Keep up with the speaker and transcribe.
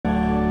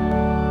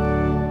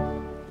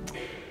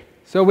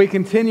So we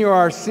continue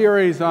our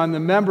series on the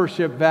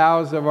membership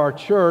vows of our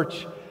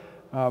church.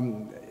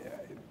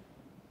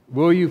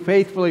 Will you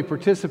faithfully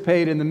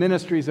participate in the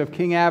ministries of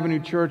King Avenue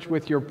Church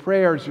with your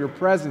prayers, your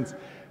presence,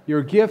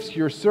 your gifts,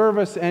 your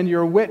service, and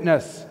your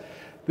witness?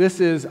 This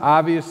is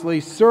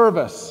obviously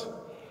service.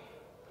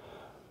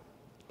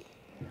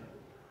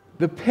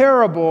 The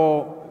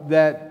parable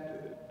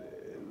that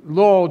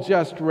Lowell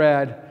just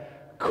read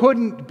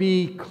couldn't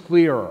be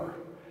clearer.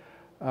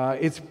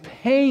 It's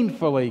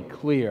painfully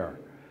clear.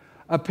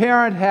 A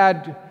parent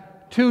had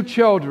two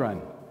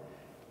children,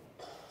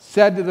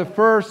 said to the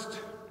first,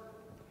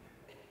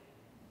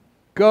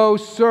 "Go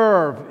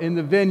serve in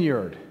the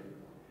vineyard."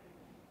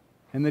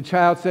 And the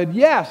child said,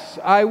 "Yes,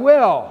 I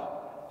will,"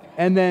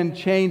 and then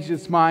changed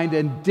its mind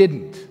and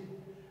didn't.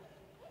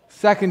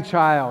 Second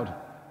child,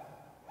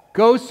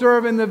 "Go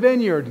serve in the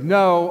vineyard."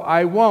 "No,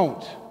 I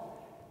won't."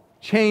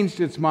 Changed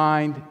its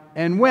mind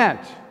and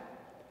went.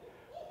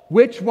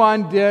 Which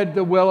one did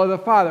the will of the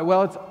Father?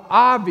 Well, it's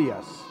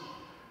obvious.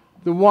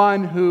 The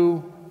one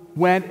who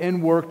went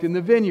and worked in the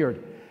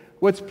vineyard.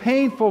 What's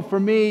painful for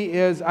me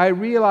is I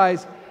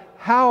realize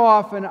how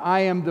often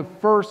I am the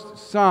first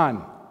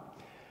son.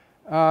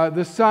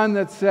 The son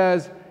that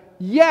says,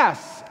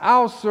 "Yes,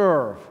 I'll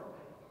serve,"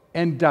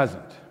 and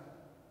doesn't.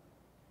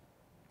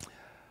 A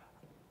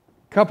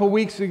couple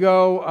weeks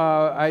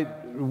ago,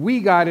 we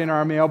got in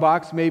our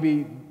mailbox,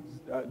 maybe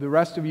the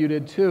rest of you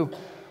did too,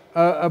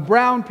 a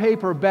brown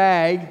paper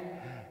bag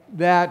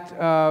that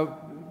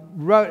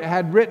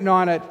had written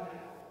on it,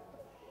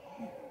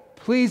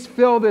 "Please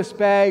fill this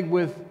bag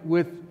with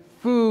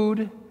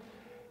food,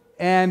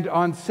 and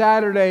on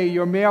Saturday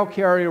your mail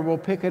carrier will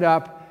pick it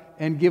up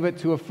and give it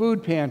to a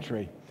food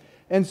pantry."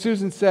 And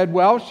Susan said,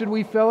 "Well, should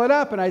we fill it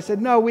up?" And I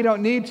said, "No, we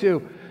don't need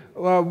to.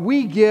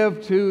 We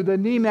give to the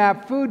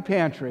NEMAP food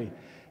pantry."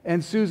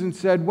 And Susan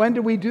said, "When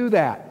do we do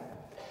that?"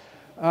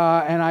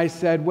 And I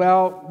said,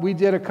 "Well, we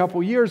did a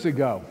couple years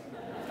ago."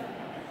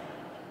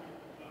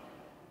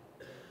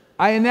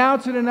 I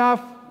announce it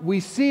enough,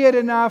 we see it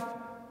enough,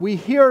 we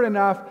hear it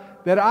enough,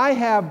 that I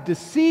have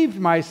deceived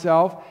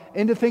myself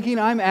into thinking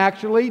I'm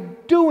actually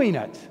doing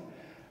it.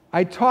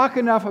 I talk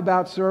enough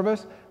about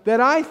service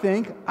that I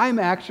think I'm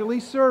actually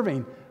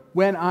serving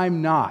when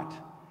I'm not.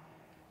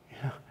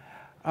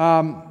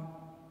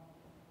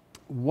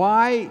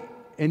 Why?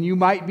 And you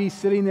might be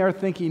sitting there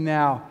thinking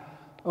now,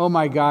 "Oh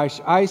my gosh,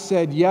 I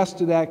said yes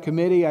to that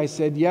committee. I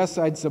said yes,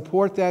 I'd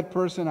support that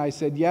person. I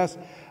said yes,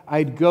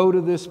 I'd go to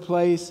this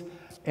place,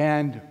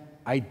 and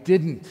I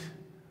didn't."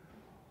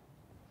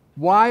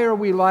 Why are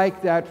we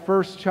like that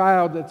first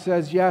child that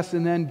says yes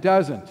and then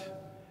doesn't?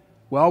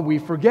 Well, we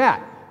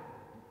forget.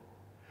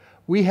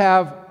 We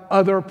have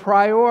other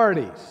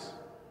priorities.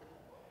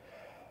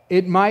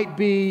 It might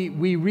be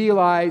we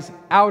realize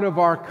out of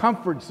our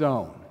comfort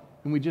zone,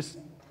 and we just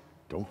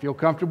don't feel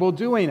comfortable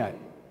doing it.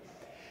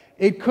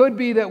 It could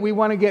be that we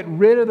want to get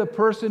rid of the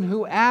person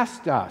who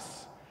asked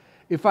us.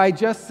 If I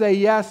just say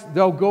yes,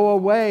 they'll go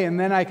away, and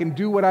then I can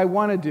do what I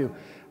want to do.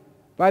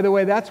 By the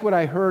way, that's what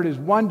I heard is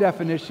one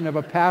definition of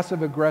a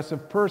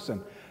passive-aggressive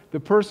person.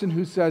 The person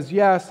who says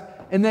yes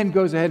and then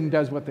goes ahead and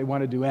does what they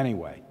want to do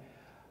anyway.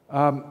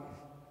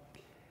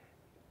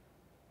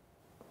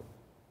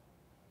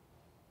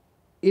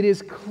 It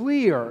is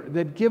clear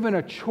that given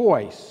a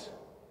choice,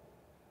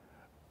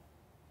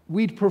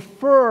 we'd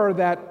prefer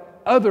that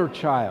other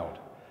child,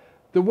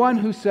 the one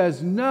who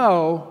says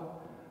no,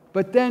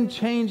 but then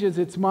changes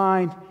its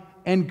mind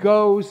and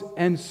goes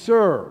and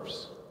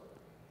serves.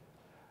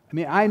 I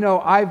mean, I know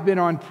I've been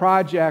on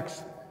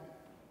projects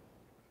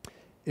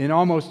in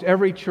almost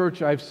every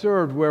church I've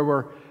served where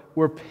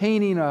we're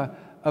painting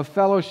a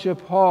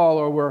fellowship hall,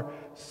 or we're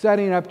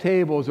setting up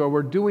tables, or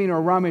we're doing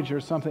a rummage or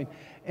something,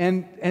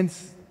 and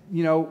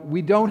you know,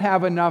 we don't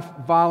have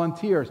enough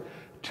volunteers.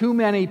 Too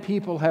many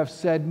people have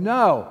said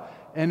no,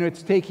 and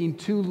it's taking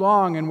too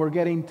long, and we're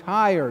getting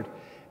tired.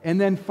 And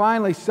then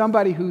finally,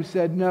 somebody who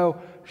said no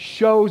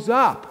shows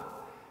up.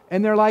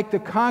 And they're like the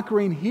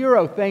conquering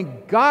hero.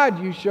 "Thank God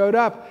you showed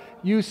up.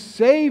 You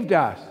saved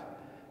us."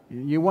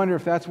 You wonder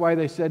if that's why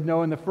they said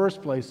no in the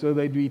first place, so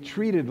they'd be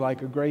treated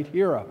like a great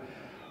hero.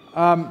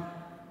 I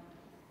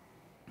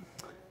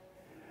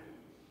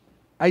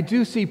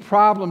do see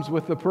problems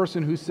with the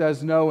person who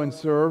says no and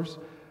serves.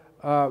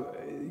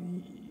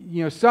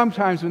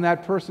 Sometimes when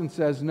that person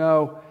says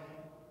no,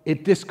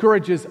 it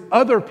discourages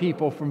other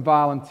people from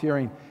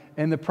volunteering,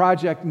 and the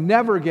project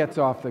never gets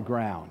off the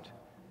ground.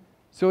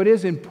 So it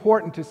is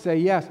important to say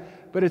yes,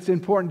 but it's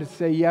important to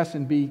say yes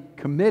and be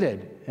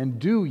committed and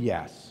do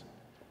yes.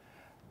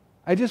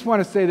 I just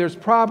want to say there's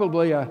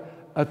probably a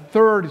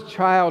third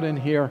child in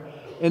here,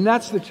 and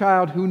that's the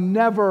child who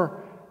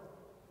never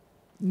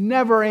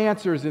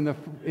answers in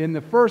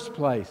the first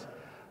place.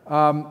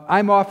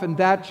 I'm often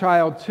that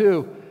child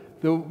too.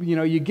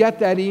 You get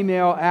that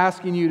email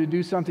asking you to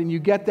do something, you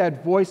get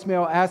that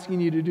voicemail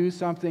asking you to do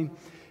something,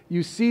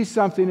 you see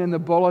something in the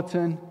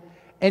bulletin,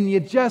 and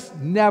you just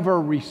never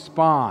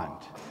respond.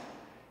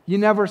 You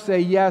never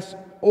say yes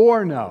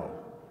or no.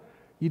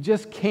 You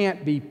just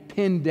can't be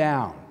pinned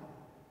down.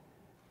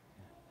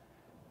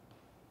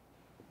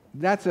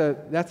 that's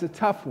a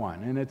tough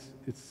one, and it's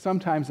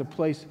sometimes a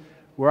place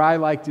where I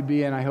like to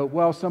be, and I hope,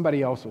 well,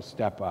 somebody else will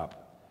step up.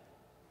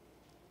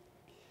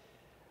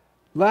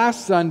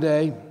 Last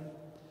Sunday,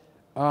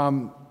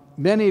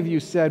 many of you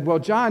said, well,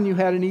 John, you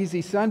had an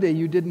easy Sunday.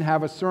 You didn't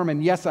have a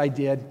sermon. Yes, I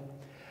did.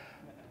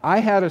 I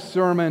had a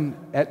sermon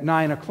at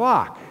 9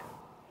 o'clock.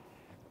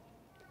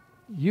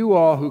 You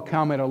all who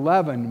come at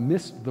 11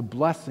 missed the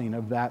blessing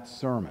of that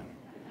sermon.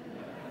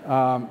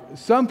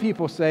 Some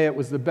people say it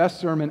was the best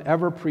sermon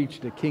ever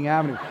preached at King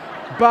Avenue,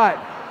 but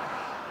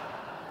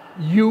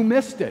you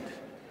missed it.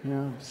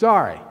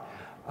 Sorry.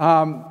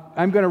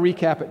 I'm going to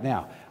recap it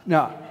now.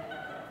 Now,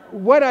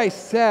 what I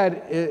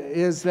said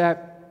is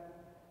that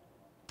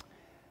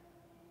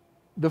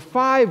the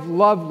 5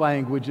 love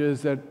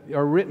languages that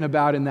are written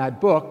about in that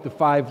book, the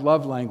 5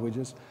 love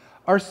languages,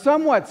 are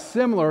somewhat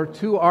similar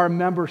to our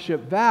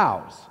membership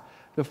vows.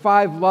 The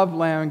 5 love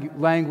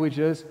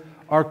languages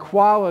are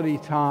quality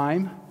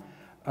time,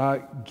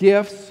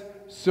 gifts,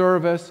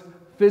 service,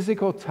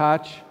 physical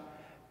touch,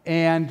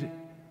 and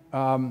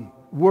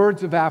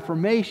words of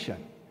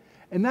affirmation.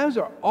 And those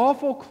are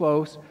awful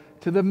close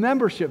to the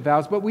membership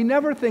vows, but we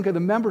never think of the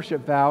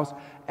membership vows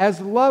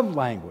as love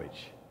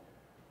language.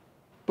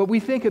 But we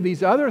think of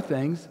these other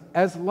things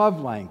as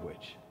love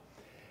language.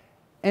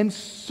 And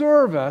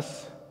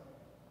service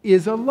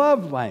is a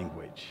love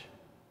language.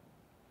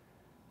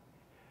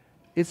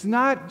 It's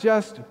not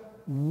just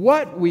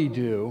what we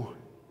do,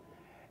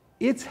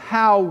 it's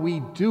how we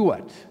do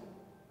it.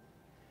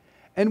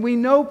 And we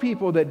know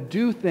people that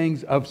do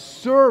things of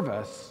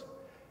service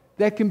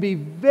that can be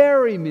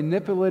very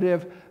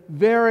manipulative,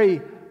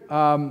 very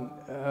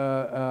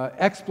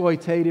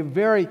exploitative,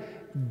 very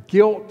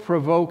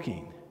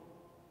guilt-provoking.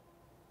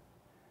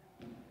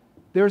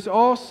 There's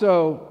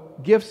also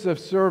gifts of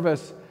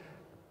service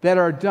that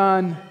are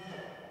done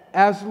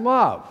as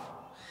love.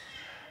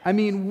 I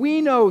mean,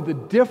 we know the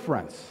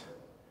difference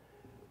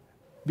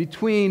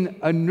between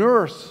a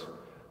nurse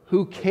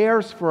who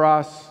cares for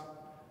us,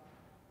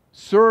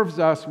 serves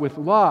us with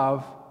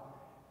love,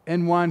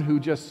 and one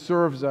who just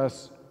serves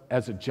us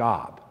as a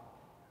job.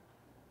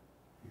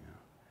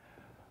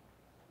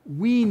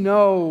 We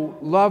know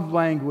love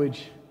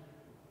language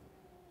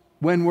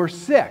when we're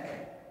sick,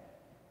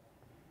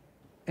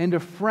 and a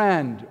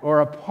friend or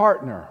a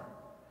partner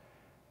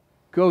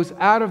goes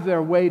out of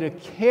their way to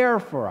care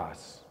for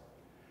us,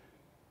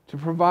 to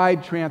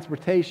provide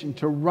transportation,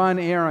 to run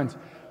errands,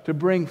 to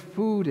bring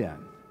food in.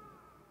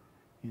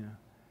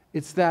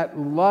 It's that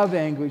love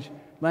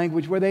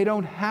language where they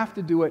don't have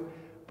to do it,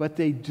 but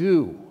they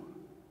do.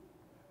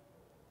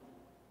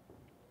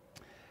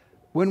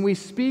 When we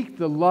speak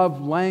the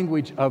love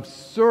language of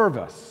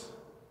service,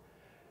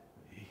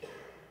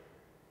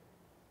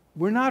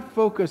 we're not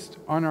focused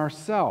on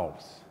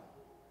ourselves.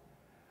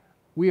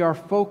 We are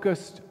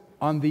focused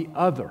on the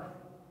other.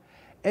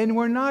 And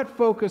we're not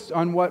focused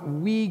on what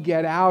we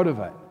get out of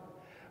it.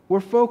 We're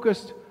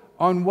focused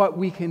on what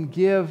we can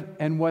give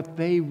and what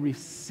they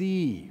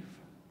receive.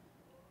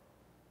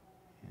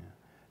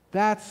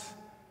 That's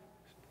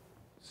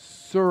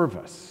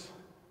service.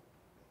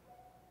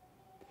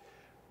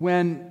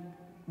 When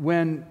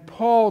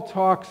Paul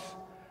talks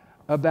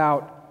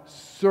about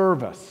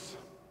service,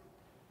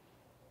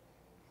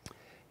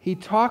 he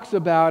talks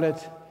about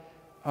it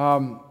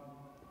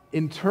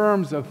in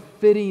terms of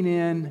fitting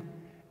in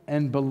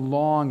and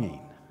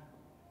belonging.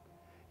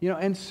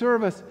 And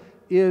service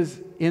is,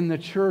 in the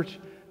church,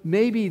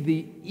 maybe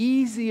the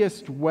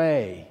easiest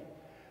way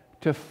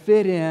to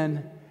fit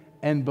in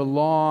and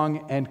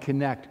belong and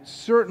connect.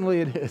 Certainly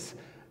it is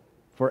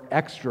for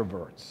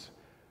extroverts.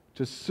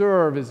 To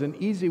serve is an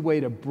easy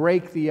way to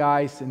break the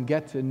ice and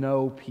get to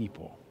know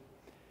people.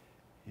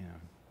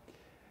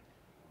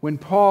 When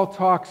Paul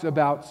talks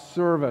about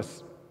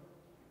service,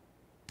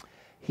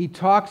 he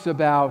talks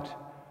about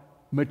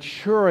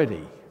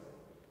maturity,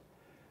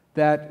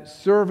 that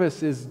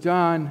service is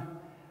done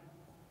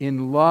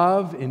in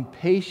love, in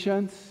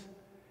patience,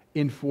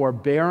 in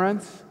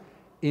forbearance,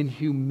 in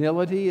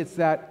humility. It's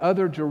that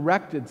other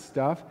directed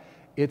stuff.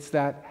 It's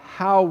that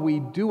how we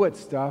do it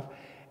stuff.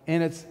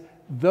 And it's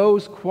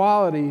those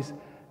qualities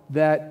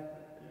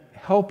that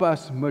help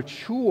us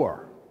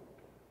mature.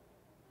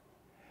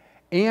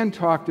 Anne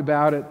talked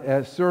about it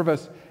as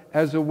service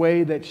as a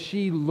way that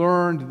she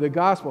learned the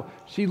gospel.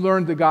 She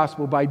learned the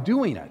gospel by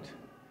doing it.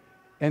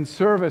 And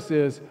service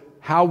is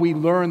how we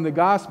learn the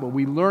gospel.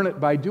 We learn it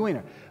by doing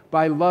it,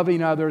 by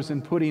loving others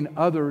and putting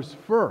others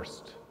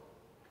first.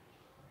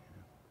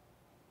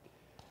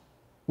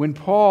 When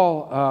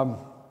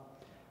Paul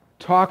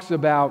talks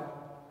about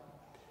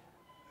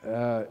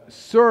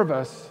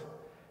service,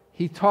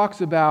 he talks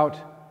about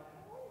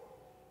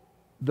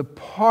the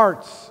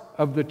parts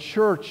of the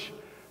church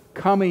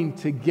coming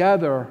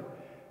together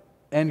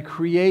and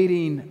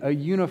creating a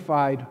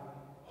unified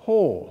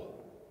whole.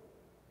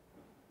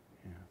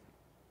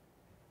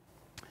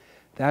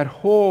 That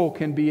whole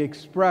can be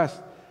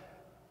expressed,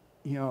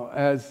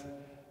 as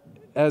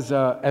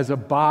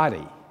a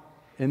body.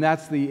 And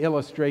that's the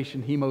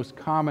illustration he most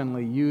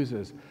commonly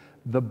uses.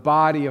 The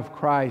body of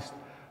Christ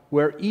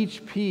where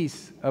each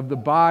piece of the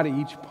body,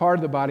 each part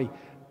of the body,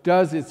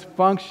 does its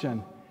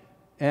function.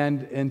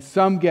 And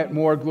some get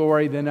more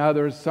glory than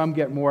others, some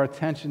get more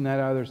attention than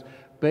others,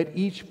 but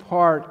each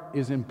part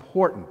is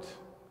important.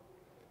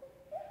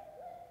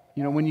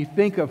 You know, when you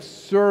think of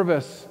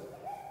service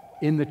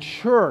in the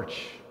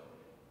church,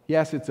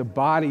 yes, it's a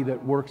body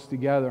that works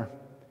together.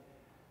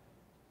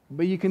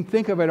 But you can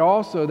think of it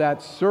also,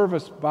 that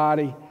service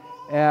body,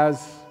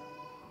 as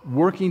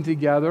working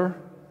together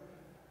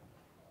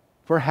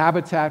for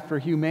Habitat for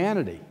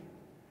Humanity.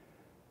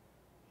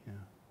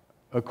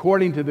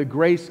 According to the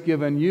grace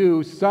given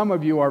you, some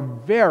of you are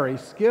very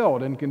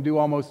skilled and can do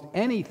almost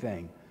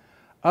anything.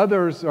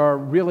 Others are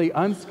really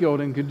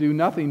unskilled and can do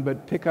nothing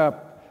but pick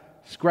up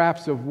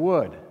scraps of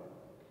wood.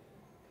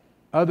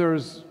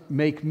 Others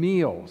make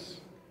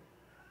meals.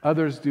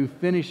 Others do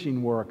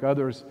finishing work.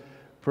 Others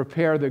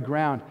prepare the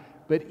ground.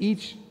 But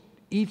each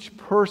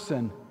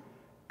person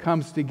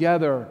comes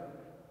together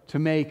to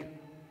make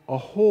a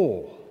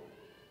whole,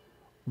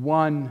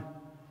 one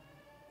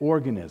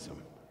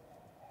organism.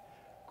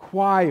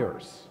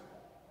 Choirs,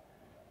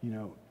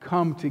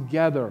 come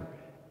together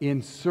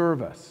in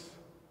service.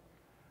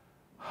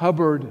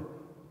 Hubbard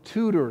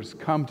tutors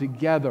come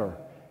together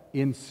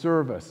in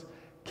service.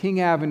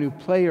 King Avenue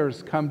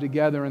players come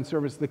together in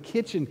service. The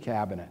kitchen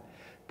cabinet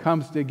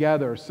comes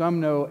together. Some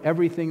know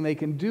everything they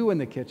can do in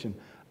the kitchen.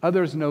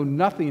 Others know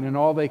nothing, and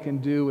all they can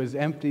do is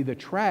empty the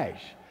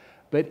trash.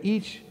 But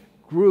each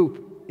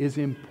group is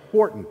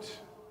important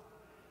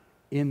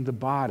in the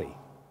body.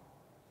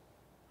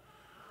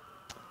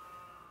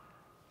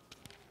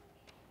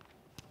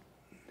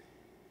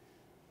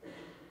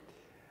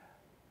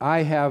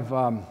 I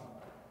have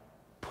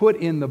put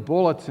in the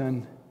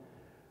bulletin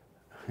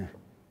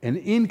an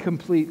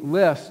incomplete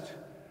list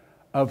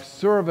of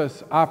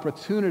service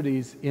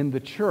opportunities in the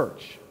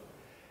church.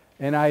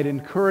 And I'd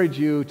encourage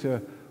you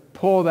to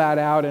pull that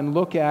out and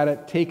look at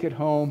it, take it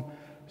home,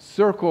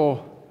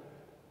 circle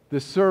the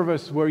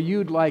service where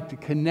you'd like to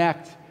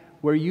connect,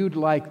 where you'd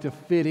like to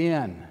fit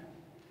in.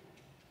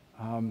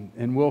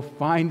 And we'll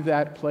find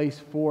that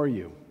place for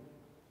you.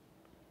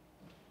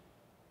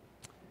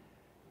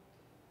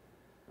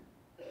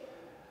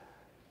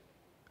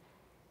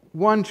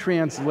 One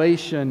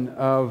translation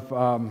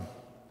of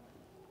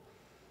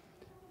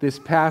this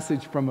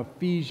passage from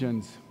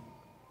Ephesians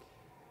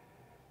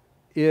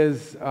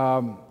is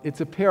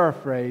it's a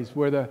paraphrase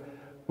where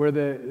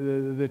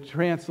the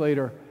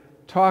translator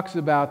talks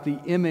about the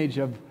image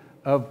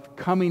of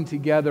coming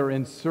together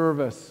in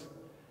service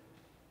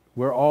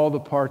where all the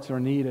parts are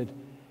needed.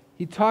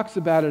 He talks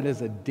about it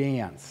as a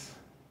dance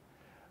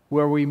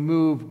where we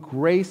move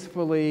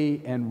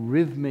gracefully and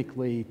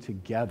rhythmically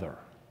together.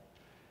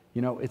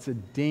 It's a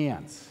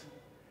dance.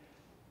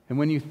 And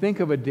when you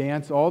think of a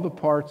dance, all the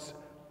parts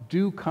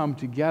do come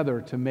together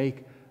to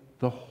make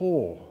the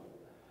whole.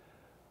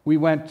 We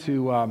went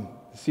to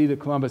see the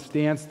Columbus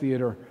Dance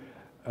Theater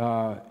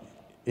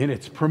in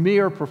its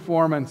premiere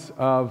performance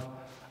of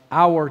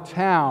Our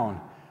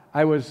Town.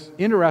 I was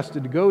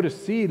interested to go to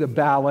see the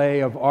ballet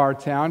of Our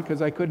Town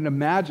because I couldn't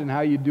imagine how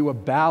you do a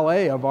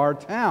ballet of Our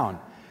Town.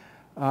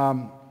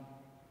 And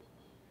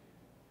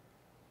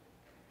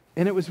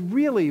it was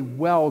really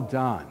well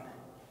done,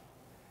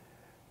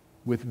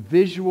 with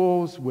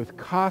visuals, with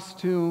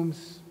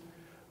costumes,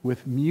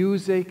 with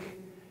music,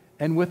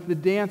 and with the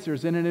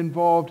dancers. And it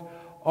involved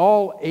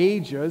all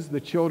ages, the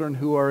children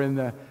who are in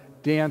the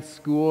dance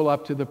school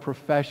up to the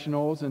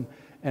professionals, and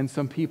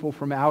some people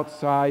from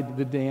outside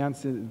the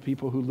dance,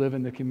 people who live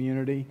in the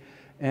community.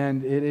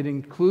 And it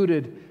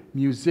included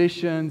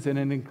musicians, and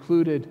it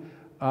included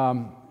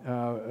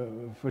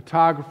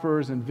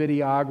photographers and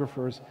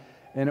videographers,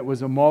 and it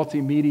was a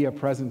multimedia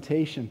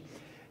presentation.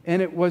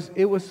 And it was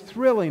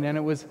thrilling, and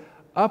it was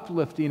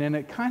uplifting, and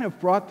it kind of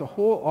brought the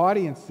whole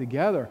audience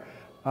together.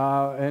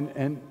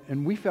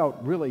 And we felt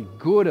really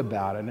good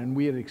about it, and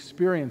we had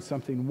experienced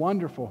something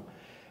wonderful.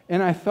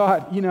 And I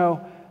thought,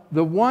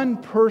 the one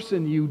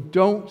person you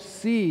don't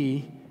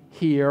see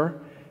here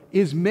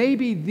is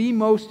maybe the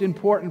most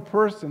important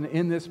person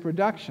in this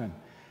production.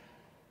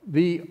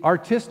 The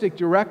artistic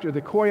director,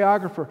 the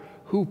choreographer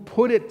who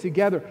put it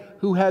together,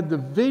 who had the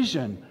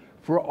vision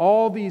for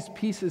all these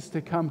pieces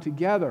to come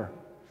together.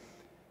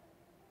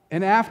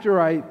 And after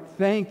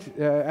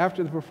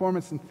after the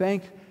performance and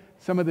thanked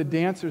some of the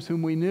dancers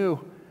whom we knew,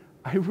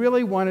 I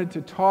really wanted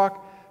to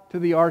talk to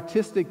the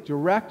artistic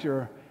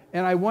director,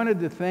 and I wanted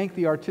to thank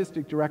the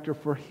artistic director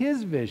for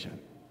his vision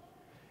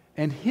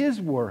and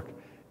his work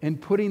in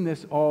putting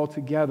this all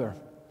together.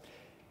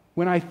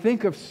 When I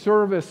think of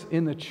service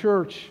in the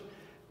church,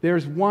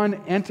 there's one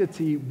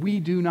entity we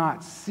do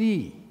not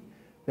see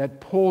that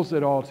pulls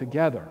it all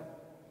together,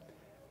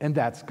 and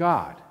that's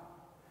God.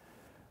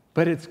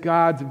 But it's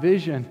God's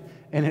vision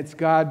and it's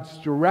God's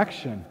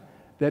direction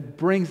that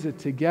brings it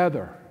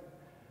together.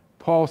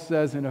 Paul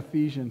says in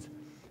Ephesians,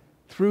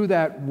 through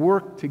that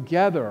work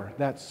together,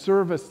 that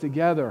service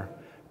together,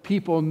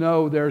 people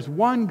know there's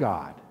one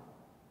God.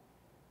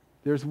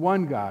 There's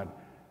one God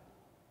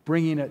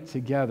bringing it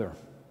together.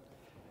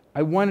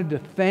 I wanted to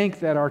thank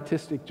that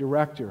artistic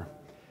director.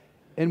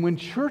 And when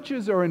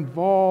churches are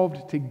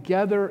involved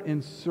together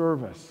in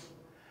service,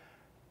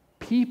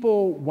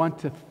 people want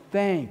to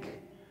thank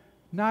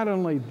not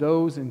only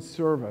those in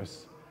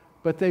service,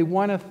 but they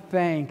want to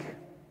thank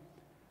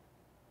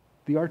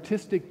the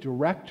artistic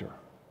director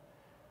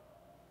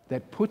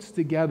that puts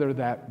together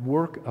that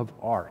work of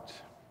art.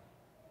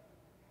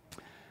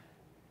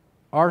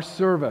 Our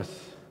service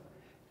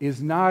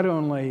is not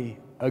only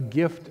a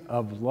gift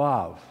of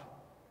love,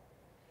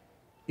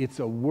 it's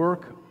a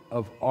work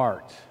of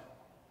art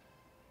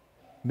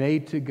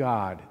made to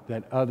God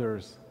that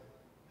others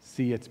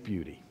see its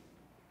beauty.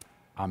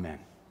 Amen.